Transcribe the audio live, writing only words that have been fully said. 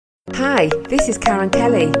Hi, this is Karen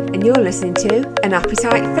Kelly, and you're listening to An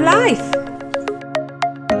Appetite for Life.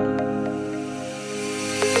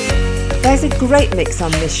 There's a great mix on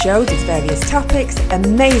this show. There's various topics,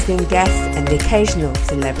 amazing guests, and the occasional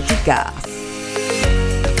celebrity gas.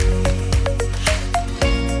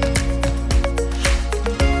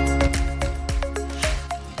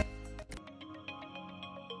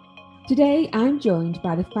 Today, I'm joined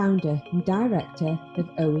by the founder and director of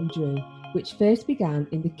Owen Drew, which first began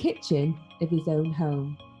in the kitchen of his own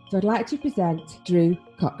home. So I'd like to present Drew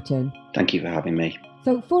Cockton. Thank you for having me.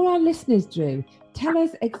 So for our listeners, Drew, tell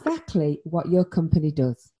us exactly what your company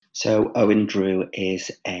does. So Owen Drew is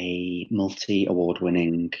a multi-award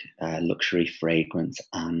winning luxury fragrance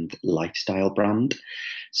and lifestyle brand.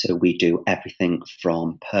 So we do everything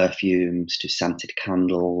from perfumes to scented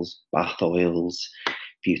candles, bath oils,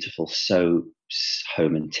 beautiful soaps,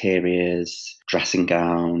 home interiors, dressing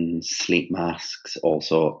gowns, sleep masks, all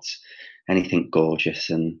sorts. Anything gorgeous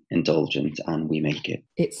and indulgent, and we make it.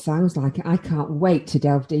 It sounds like it. I can't wait to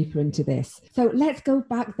delve deeper into this. So let's go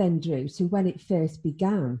back then, Drew, to when it first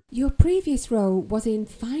began. Your previous role was in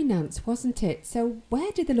finance, wasn't it? So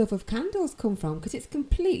where did the love of candles come from? Because it's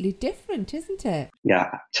completely different, isn't it? Yeah,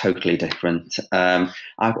 totally different.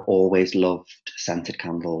 I've always loved scented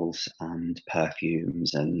candles and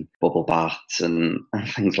perfumes and bubble baths and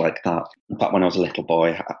things like that. In fact, when I was a little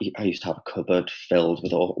boy, I used to have a cupboard filled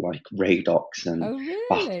with all like Radox and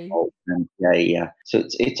bath salts and yeah. So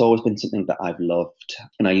it's always been something that I've loved.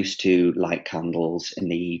 And I used to light candles in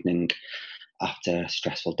the evening after a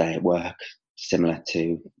stressful day at work, similar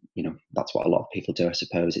to, that's what a lot of people do, I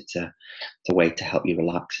suppose. It's a way to help you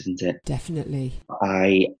relax, isn't it? Definitely.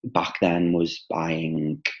 I, back then, was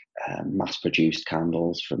buying mass-produced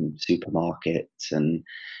candles from supermarkets and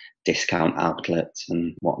discount outlets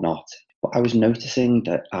and whatnot. But I was noticing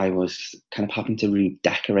that I was kind of having to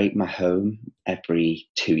redecorate my home every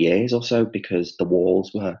 2 years or so because the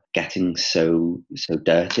walls were getting so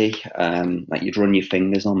dirty. Like you'd run your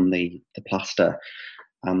fingers on the plaster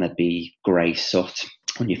and there'd be grey soot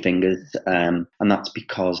on your fingers. And that's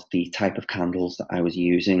because the type of candles that I was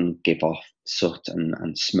using give off soot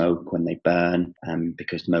and smoke when they burn,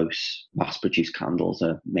 because most mass-produced candles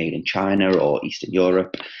are made in China or Eastern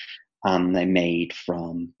Europe. And they're made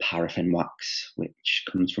from paraffin wax, which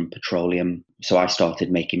comes from petroleum. So I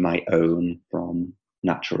started making my own from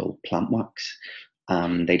natural plant wax,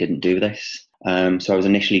 and they didn't do this. So I was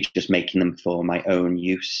initially just making them for my own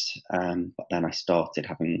use, but then I started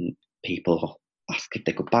having people ask if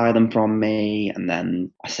they could buy them from me, and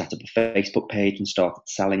then I set up a Facebook page and started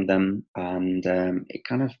selling them, and it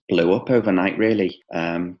kind of blew up overnight, really.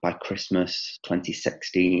 By Christmas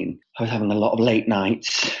 2016, I was having a lot of late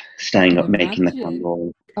nights, staying up making the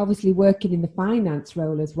candles. Obviously working in the finance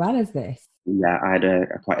role as well as this. Yeah, I had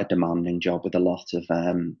quite a demanding job with a lot of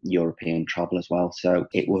European travel as well. So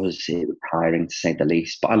it was tiring, to say the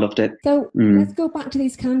least, but I loved it. So let's go back to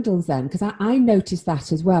these candles then, because I noticed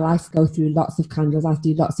that as well. I go through lots of candles, as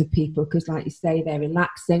do lots of people, because like you say, they're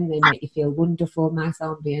relaxing, they make you feel wonderful, nice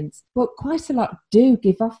ambience. But quite a lot do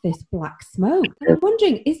give off this black smoke. And I'm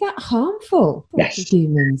wondering, is that harmful for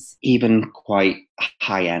humans? Even quite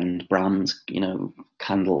high-end brands,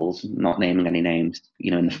 candles, not naming any names,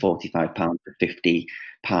 in the £45 to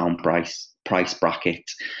 £50 price bracket,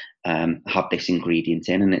 have this ingredient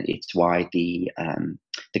in, and it's why the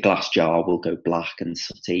glass jar will go black and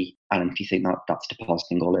sooty. And if you think that that's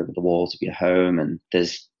depositing all over the walls of your home, and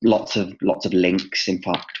there's lots of links, in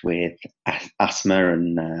fact, with asthma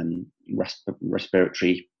and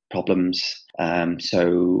respiratory problems.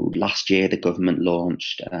 So last year, the government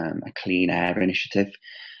launched a clean air initiative.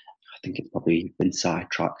 I think it's probably been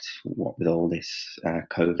sidetracked with all this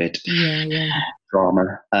COVID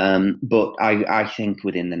drama. But I think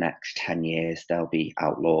within the next 10 years, they'll be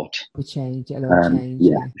outlawed. It'll change.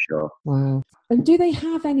 Yeah, for sure. Wow. And do they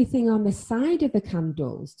have anything on the side of the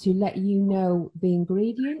candles to let you know the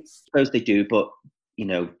ingredients? I suppose they do, but,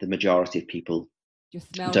 the majority of people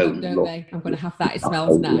just smell them, don't they? I'm going to have that. It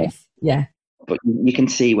smells nice. Yeah. But you can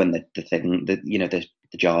see when the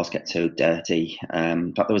jars get so dirty.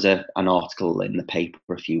 In fact, there was an article in the paper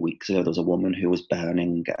a few weeks ago. There was a woman who was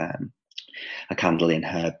burning a candle in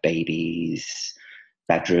her baby's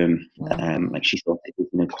bedroom. Wow. Like she thought it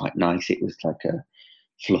was quite nice. It was like a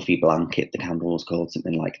fluffy blanket. The candle was called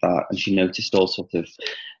something like that, and she noticed all sorts of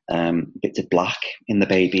bits of black in the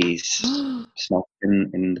baby's smoke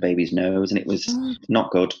in the baby's nose, and it was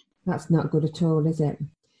not good. That's not good at all, is it?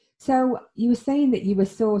 So you were saying that you were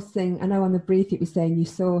sourcing, I know on the brief it was saying you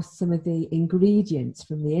sourced some of the ingredients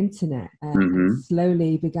from the internet and Hmm.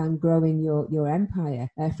 slowly began growing your empire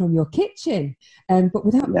from your kitchen, but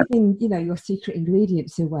without Yeah. giving, your secret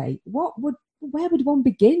ingredients away. Where would one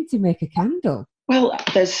begin to make a candle? Well,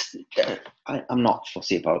 I'm not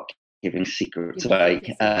fussy about giving secrets Giving away.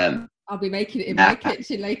 secrets away. I'll be making it in my Yeah,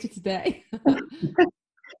 kitchen later today.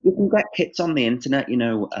 you can get kits on the internet,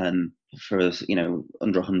 for us,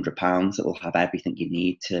 under £100 that will have everything you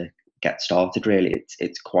need to get started. Really,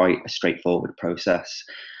 it's quite a straightforward process,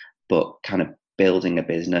 but kind of building a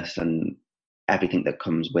business and everything that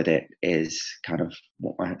comes with it is kind of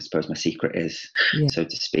what I suppose my secret is, Yeah. so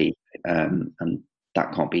to speak. And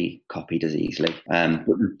that can't be copied as easily. But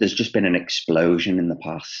there's just been an explosion in the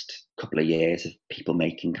past couple of years of people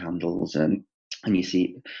making candles, and we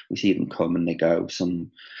see them come and they go.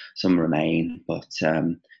 Some remain, but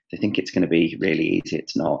they think it's going to be really easy.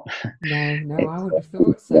 It's not. No, I It's, wouldn't have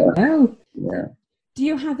thought so. No. yeah. Do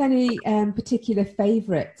you have any particular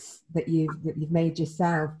favourites that you've made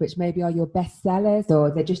yourself, which maybe are your best sellers,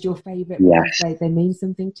 or they're just your favourite Yes. because they mean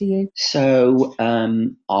something to you? So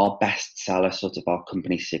our best seller, sort of our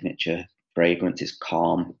company signature fragrance, is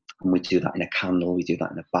Calm, and we do that in a candle, we do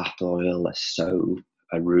that in a bath oil, a soap,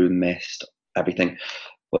 a room mist, everything.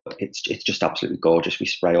 But it's just absolutely gorgeous. We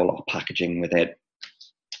spray all our packaging with it.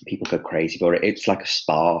 People go crazy for it. It's like a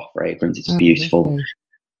spa fragrance. It's beautiful. Lovely.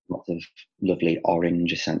 Lots of lovely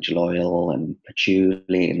orange essential oil and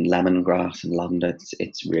patchouli and lemongrass and lavender.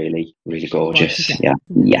 It's really, really gorgeous. Yeah,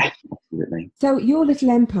 absolutely. So your little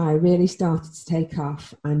empire really started to take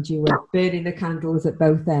off, and you were burning the candles at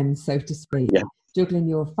both ends, so to speak, Yeah. juggling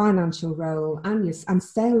your financial role and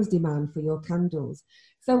sales demand for your candles.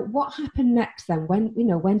 So what happened next then?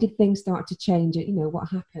 When did things start to change? What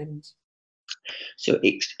happened? So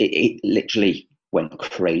it literally went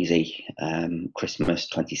crazy. Christmas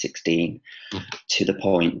 2016, to the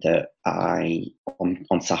point that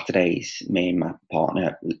on Saturdays, me and my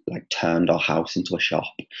partner like turned our house into a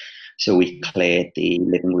shop. So we cleared the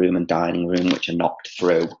living room and dining room, which are knocked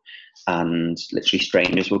through, and literally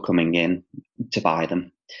strangers were coming in to buy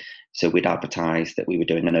them. So we'd advertised that we were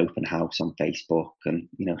doing an open house on Facebook, and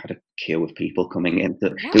had a queue of people coming in.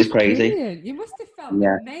 It was crazy. Brilliant. You must have felt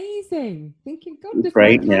amazing, thinking, goodness, my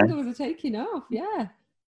Great, candles are taking off. Yeah.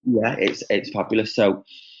 Yeah, it's fabulous. So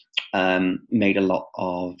made a lot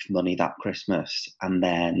of money that Christmas, and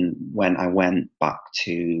then when I went back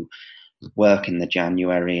to work in the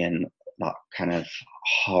January, and that kind of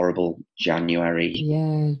horrible January,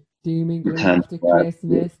 Yeah, doom and gloom return after to work,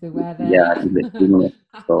 Christmas, the weather. yeah, literally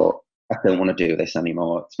thought, I don't want to do this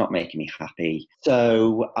anymore. It's not making me happy.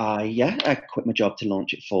 So I quit my job to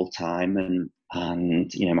launch it full time, and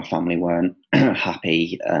my family weren't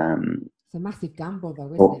happy. It's a massive gamble,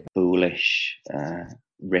 though, isn't it? Foolish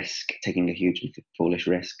risk, taking a hugely foolish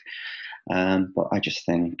risk. But I just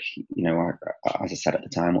think, as I said at the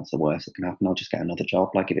time, what's the worst that can happen? I'll just get another job.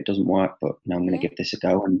 Like if it doesn't work, but I'm going to give this a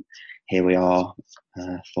go. And here we are,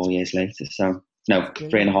 4 years later. So no,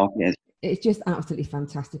 3.5 years. It's just absolutely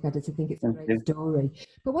fantastic. I just think it's a great story.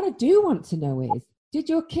 But what I do want to know is, did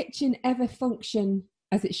your kitchen ever function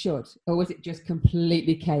as it should, or was it just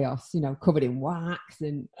completely chaos? Covered in wax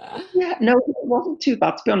and. Yeah, no, it wasn't too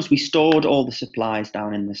bad, to be honest. We stored all the supplies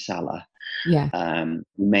down in the cellar. Yeah.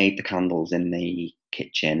 We made the candles in the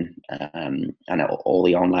kitchen, and all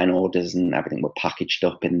the online orders and everything were packaged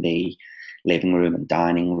up in the living room and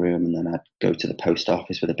dining room. And then I'd go to the post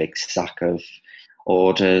office with a big sack of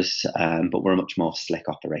orders. But we're a much more slick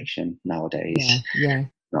operation nowadays. Yeah.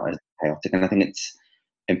 Not as chaotic. And I think it's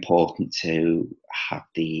important to have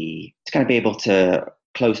to kind of be able to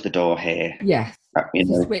close the door here. Yes. It's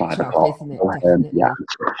a switch 5 off, o'clock. isn't it? Definitely. Yeah,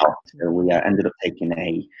 switch off. So we ended up taking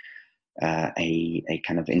a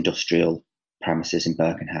kind of industrial premises in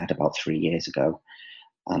Birkenhead about 3 years ago,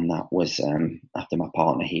 and that was after my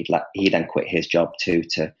partner he then quit his job too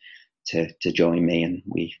to join me, and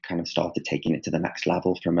we kind of started taking it to the next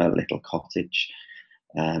level from a little cottage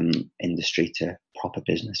industry to proper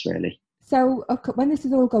business, really. So when this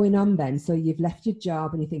is all going on then, so you've left your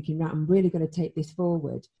job and you're thinking, right, I'm really going to take this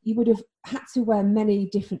forward. You would have had to wear many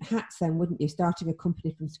different hats then, wouldn't you? Starting a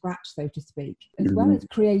company from scratch, so to speak, as well as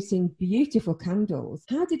creating beautiful candles.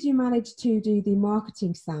 How did you manage to do the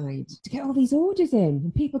marketing side to get all these orders in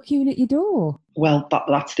and people queuing at your door? Well,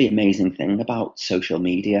 that's the amazing thing about social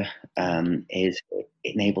media, is it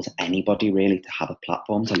enables anybody really to have a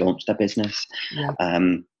platform to launch their business.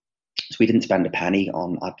 So we didn't spend a penny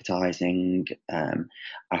on advertising.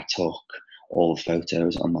 I took all the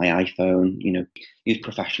photos on my iPhone. Use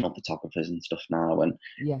professional photographers and stuff now, and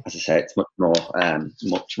as I say, it's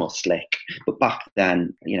much more slick. But back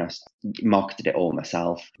then, marketed it all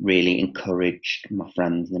myself. Really encouraged my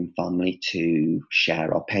friends and family to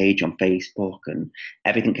share our page on Facebook, and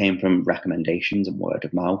everything came from recommendations and word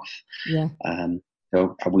of mouth.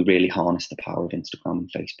 So we really harnessed the power of Instagram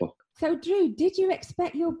and Facebook. So, Drew, did you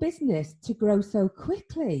expect your business to grow so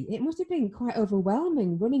quickly? It must have been quite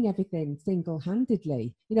overwhelming running everything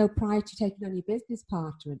single-handedly, prior to taking on your business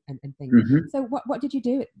partner and things. Mm-hmm. So what did you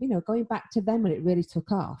do, going back to then when it really took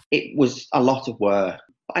off? It was a lot of work.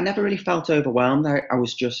 I never really felt overwhelmed. I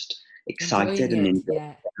was just excited and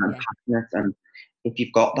passionate. And if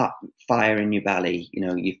you've got that fire in your belly,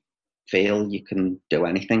 you feel you can do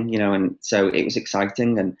anything, and so it was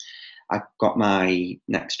exciting. And I got my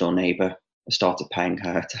next door neighbour, I started paying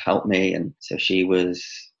her to help me, and so she was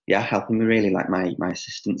helping me, really like my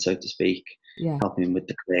assistant, so to speak, helping with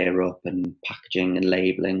the clear up and packaging and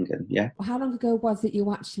labelling. And How long ago was it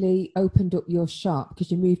you actually opened up your shop?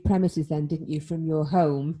 Because you moved premises then, didn't you, from your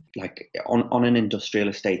home? Like on an industrial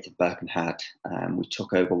estate at Birkenhead, we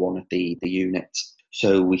took over one of the units,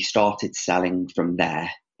 so we started selling from there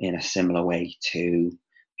in a similar way to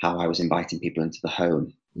how I was inviting people into the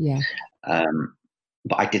home.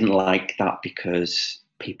 But I didn't like that because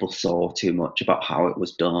people saw too much about how it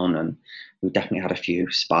was done, and we definitely had a few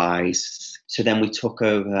spies. So then we took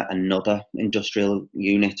over another industrial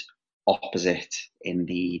unit opposite in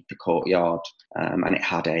the courtyard, and it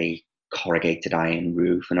had a corrugated iron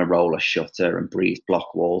roof and a roller shutter and breeze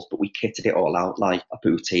block walls, but we kitted it all out like a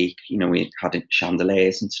boutique. We had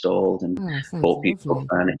chandeliers installed and bought beautiful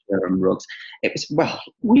furniture and rugs. It was,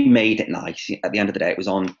 we made it nice. At the end of the day, it was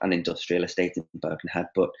on an industrial estate in Birkenhead,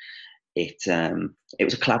 but it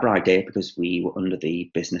was a clever idea because we were under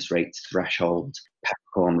the business rates threshold,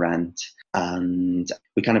 peppercorn rent, and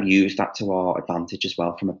we kind of used that to our advantage as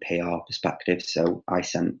well from a PR perspective. So I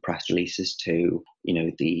sent press releases to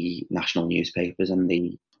the national newspapers, and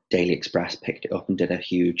the Daily Express picked it up and did a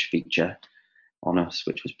huge feature on us,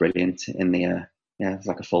 which was brilliant. In the it was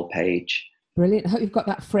like a full page. Brilliant. I hope you've got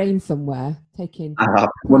that frame somewhere, taking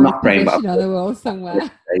not frame, but on the wall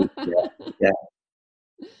somewhere. Yeah.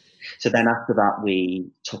 So then after that,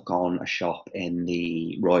 we took on a shop in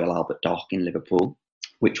the Royal Albert Dock in Liverpool,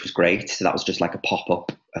 which was great. So that was just like a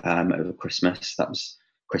pop-up over Christmas. That was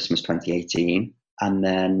Christmas 2018. And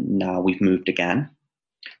then now we've moved again.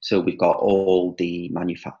 So we've got all the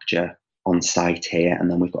manufacture on site here,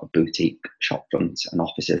 and then we've got a boutique shop front and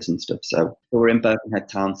offices and stuff. So we're in Birkenhead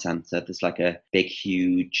Town Centre. There's like a big,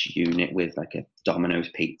 huge unit with like a Domino's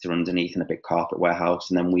pizza underneath and a big carpet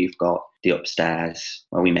warehouse. And then we've got the upstairs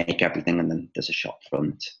where we make everything, and then there's a shop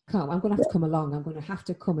front. I'm going to have to come along. I'm going to have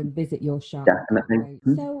to come and visit your shop. Definitely.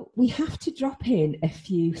 So we have to drop in a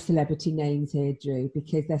few celebrity names here, Drew,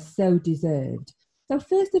 because they're so deserved. So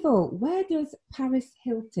first of all, where does Paris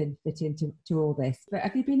Hilton fit into all this?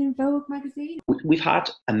 Have you been in Vogue magazine? We've had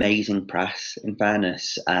amazing press, in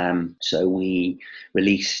fairness. So we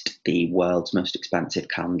released the world's most expensive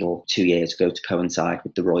candle 2 years ago to coincide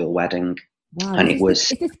with the royal wedding. Wow, and is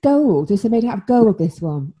this gold? Is it made out of gold, this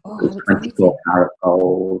one? Oh, it was 24 karat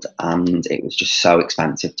gold, and it was just so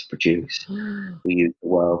expensive to produce. We used the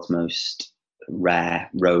world's most rare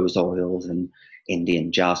rose oils and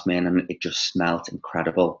Indian jasmine, and it just smelt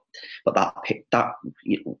incredible. But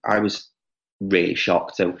I was really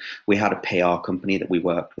shocked. So we had a PR company that we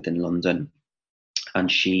worked with in London,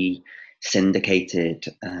 and she syndicated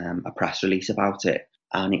a press release about it,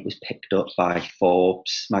 and it was picked up by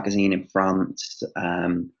Forbes magazine in France,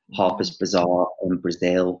 Harper's Bazaar in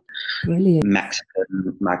Brazil, brilliant,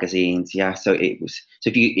 Mexican magazines. So it was. So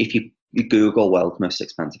if you Google world's most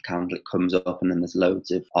expensive candle, it comes up, and then there's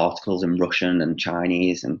loads of articles in Russian and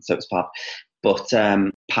Chinese, and so it's fab. But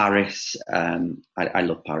Paris, I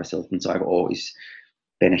love Paris Hilton, so I've always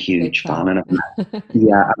been a huge fan, and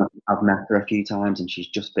I've met her a few times, and she's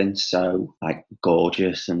just been so like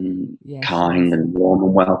gorgeous and kind and warm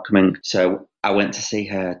and welcoming. So I went to see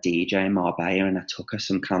her DJ in Marbella, and I took her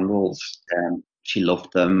some candles. She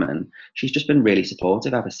loved them, and she's just been really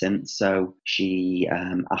supportive ever since. So she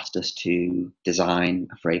asked us to design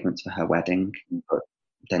a fragrance for her wedding, but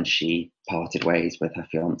then she parted ways with her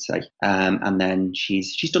fiance. And then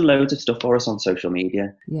she's done loads of stuff for us on social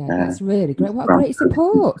media. Yeah, that's really great. What great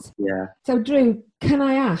support. Yeah. So Drew, can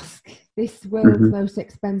I ask, this world's most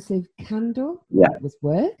expensive candle? Yeah. What was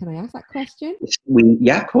worth? Can I ask that question?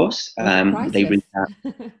 Of course. They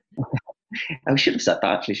I should have said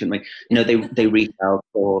that actually, shouldn't we? They retail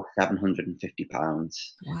for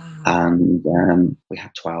 £750. Wow. And we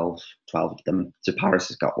had 12 of them. So Paris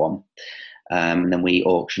has got one. And then we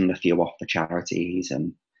auctioned a few off for charities,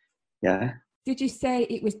 and yeah. Did you say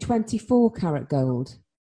it was 24 karat gold?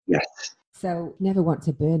 Yes. So never want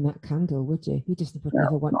to burn that candle, would you? You just would No,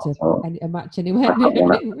 never want not to at all. match anywhere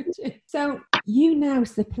near it, would you? So you now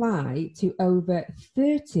supply to over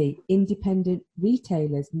 30 independent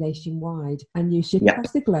retailers nationwide, and you ship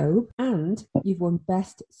across the globe, and you've won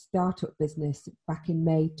Best Startup Business back in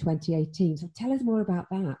May 2018. So tell us more about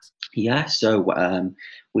that. Yeah, so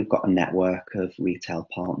we've got a network of retail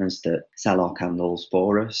partners that sell our candles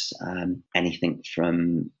for us. Anything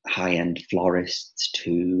from high-end florists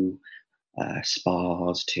to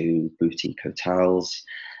spas to boutique hotels.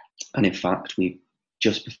 And in fact, we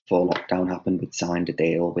just before lockdown happened, we'd signed a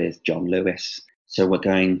deal with John Lewis. So we're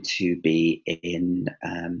going to be in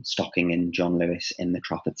stocking in John Lewis in the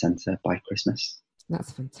Trafford Centre by Christmas.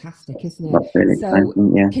 That's fantastic, isn't it? That's really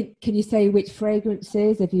exciting, yeah. Can you say which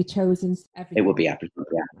fragrances have you chosen? Everything? It will be everything,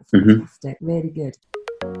 yeah. That's fantastic, really good.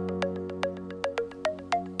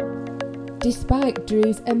 Despite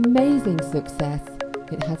Drew's amazing success,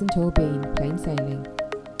 it hasn't all been plain sailing.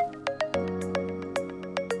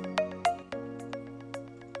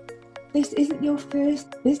 This isn't your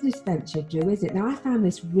first business venture, Drew, is it? Now, I found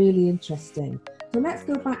this really interesting. So let's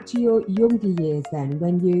go back to your younger years then,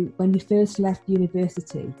 when you first left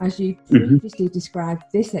university, as you previously described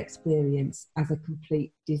this experience as a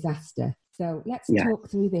complete disaster. So let's talk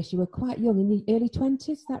through this. You were quite young, in the early 20s,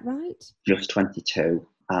 is that right? Just 22,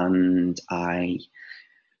 and I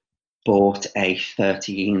bought a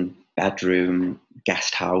 13-bedroom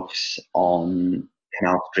guest house on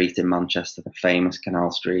Canal Street in Manchester, the famous Canal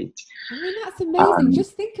Street. I mean, that's amazing.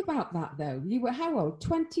 Just think about that, though. You were how old?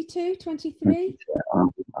 22, 23?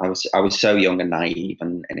 I was so young and naive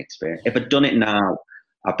and inexperienced. If I'd done it now,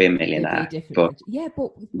 I'd be a millionaire. But you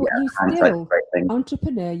still,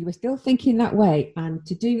 entrepreneur, you were still thinking that way. And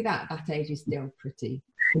to do that at that age is still pretty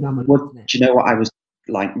phenomenal, well, isn't it? do you know what? I was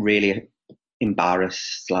like really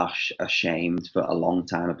embarrassed / ashamed for a long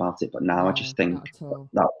time about it, but now I just think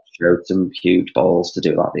that showed some huge balls to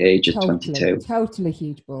do it at the age of 22. Totally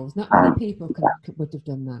huge balls. Not many people would have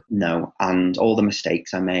done that. No, and all the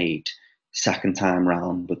mistakes I made second time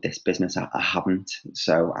round with this business, I haven't.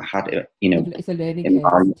 So I had it, it's a learning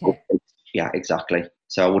curve, isn't it? Yeah, exactly.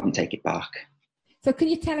 So I wouldn't take it back. So can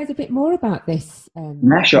you tell us a bit more about this?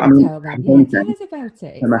 Yeah, sure. tell us about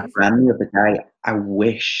it. My friend the other day, I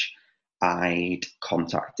wish I'd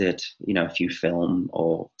contacted, a few film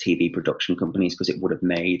or TV production companies, because it would have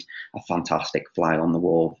made a fantastic fly on the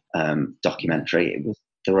wall documentary.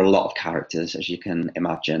 There were a lot of characters, as you can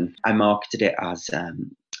imagine. I marketed it as a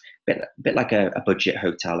bit like a budget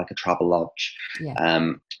hotel, like a travel lodge.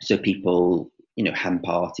 Yeah. So people, hen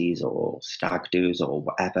parties or stag do's or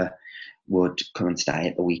whatever would come and stay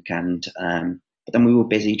at the weekend. But then we were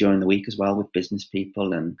busy during the week as well with business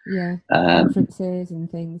people and conferences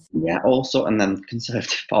and things. Yeah, also, and then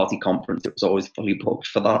Conservative Party conference, it was always fully booked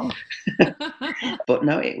for that. But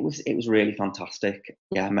no, it was really fantastic.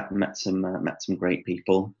 Yeah, I met some great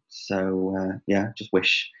people. So just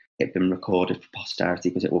wish it'd been recorded for posterity,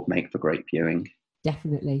 because it would make for great viewing.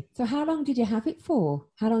 Definitely. So how long did you have it for?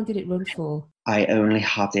 How long did it run for? I only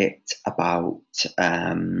had it about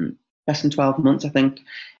less than 12 months, I think.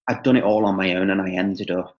 I'd done it all on my own, and I ended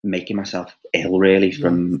up making myself ill, really,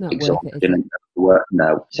 from exhaustion and work.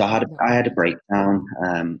 No, so I had a breakdown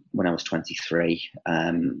when I was 23,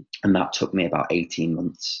 and that took me about 18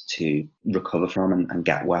 months to recover from and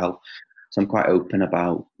get well. So I'm quite open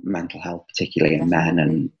about mental health, particularly in men,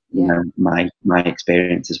 and my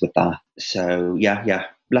experiences with that. So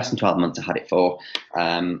less than 12 months I had it for.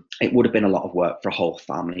 It would have been a lot of work for a whole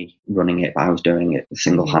family running it, but I was doing it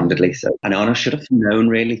single-handedly. So I know, and I should have known,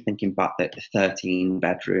 really, thinking back, that the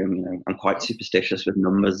 13-bedroom, I'm quite superstitious with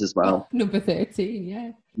numbers as well. Number 13,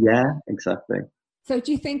 yeah. Yeah, exactly. So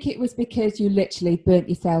do you think it was because you literally burnt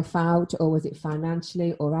yourself out, or was it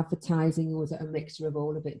financially or advertising, or was it a mixture of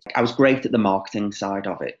all of it? I was great at the marketing side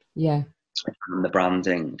of it. Yeah. And the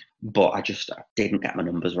branding, but I just didn't get my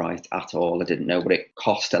numbers right at all. I didn't know what it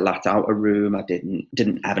cost to let out a room. I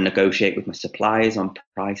didn't ever negotiate with my suppliers on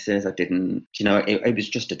prices. I didn't, it was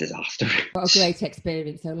just a disaster. What a great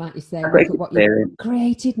experience. So like you say, look at what you've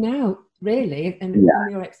created now, really, and from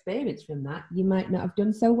your experience from that, you might not have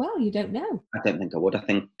done so well. You don't know. I don't think I would. I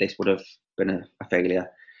think this would have been a failure.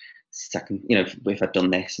 Second, if I'd done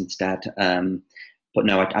this instead. But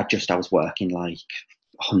no, I was working like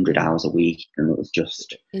 100 hours a week, and it was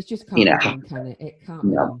just... It's just can't be done, can it? It can't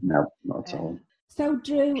be done. No, not at all. So,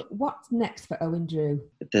 Drew, what's next for Owen Drew?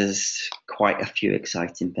 There's quite a few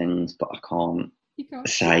exciting things, but I can't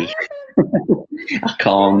say. I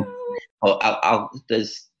can't. But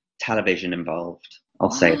there's television involved.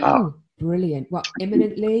 I'll say that. Wow, brilliant. What,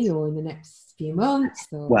 imminently or in the next few months?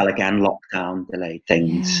 Or? Well, again, lockdown delayed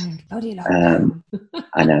things. Yeah, bloody lockdown.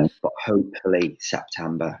 I know, but hopefully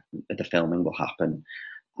September the filming will happen.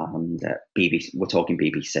 And BBC, we're talking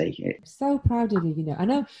BBC. So proud of you. You know, I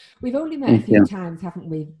know we've only met a few times, haven't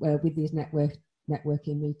we, with these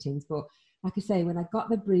networking meetings, but like I say, when I got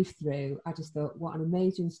the brief through, I just thought, what an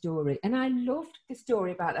amazing story. And I loved the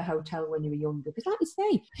story about the hotel when you were younger. Because like you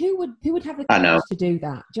say, who would have the courage to do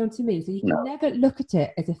that? Do you know what I mean? So you can never look at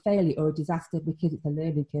it as a failure or a disaster because it's a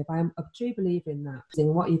learning curve. I am a true believer in that.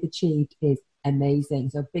 And what you've achieved is amazing.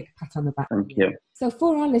 So big pat on the back. Thank you. So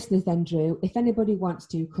for our listeners then, Drew, if anybody wants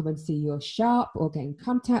to come and see your shop or get in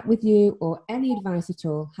contact with you or any advice at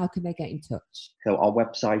all, how can they get in touch? So our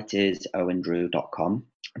website is owendrew.com.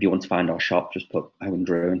 If you want to find our shop, just put Owen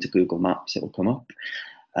Drew into Google Maps, it'll come up.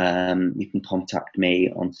 You can contact me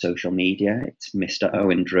on social media. It's Mr.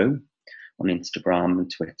 Owen Drew on Instagram and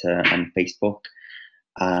Twitter and Facebook.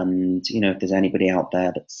 And, you know, if there's anybody out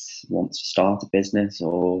there that wants to start a business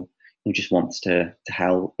or who just wants to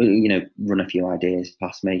help, you know, run a few ideas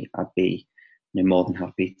past me, I'd be, you know, more than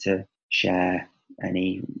happy to share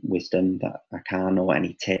any wisdom that I can or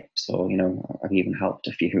any tips, or, you know, I've even helped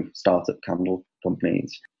a few startup candle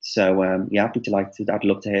companies. So yeah, I'd be delighted. I'd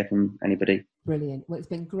love to hear from anybody. Brilliant. Well, it's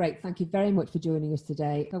been great. Thank you very much for joining us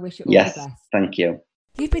today. I wish you all the best. Yes, thank you.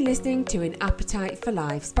 You've been listening to An Appetite for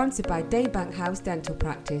Life, sponsored by Daybank House Dental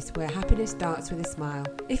Practice, where happiness starts with a smile.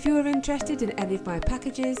 If you are interested in any of my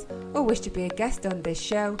packages or wish to be a guest on this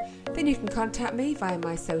show, then you can contact me via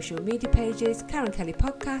my social media pages, Karen Kelly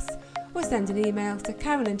Podcasts, or send an email to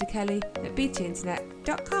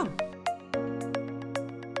karenunderkelly@btinternet.com.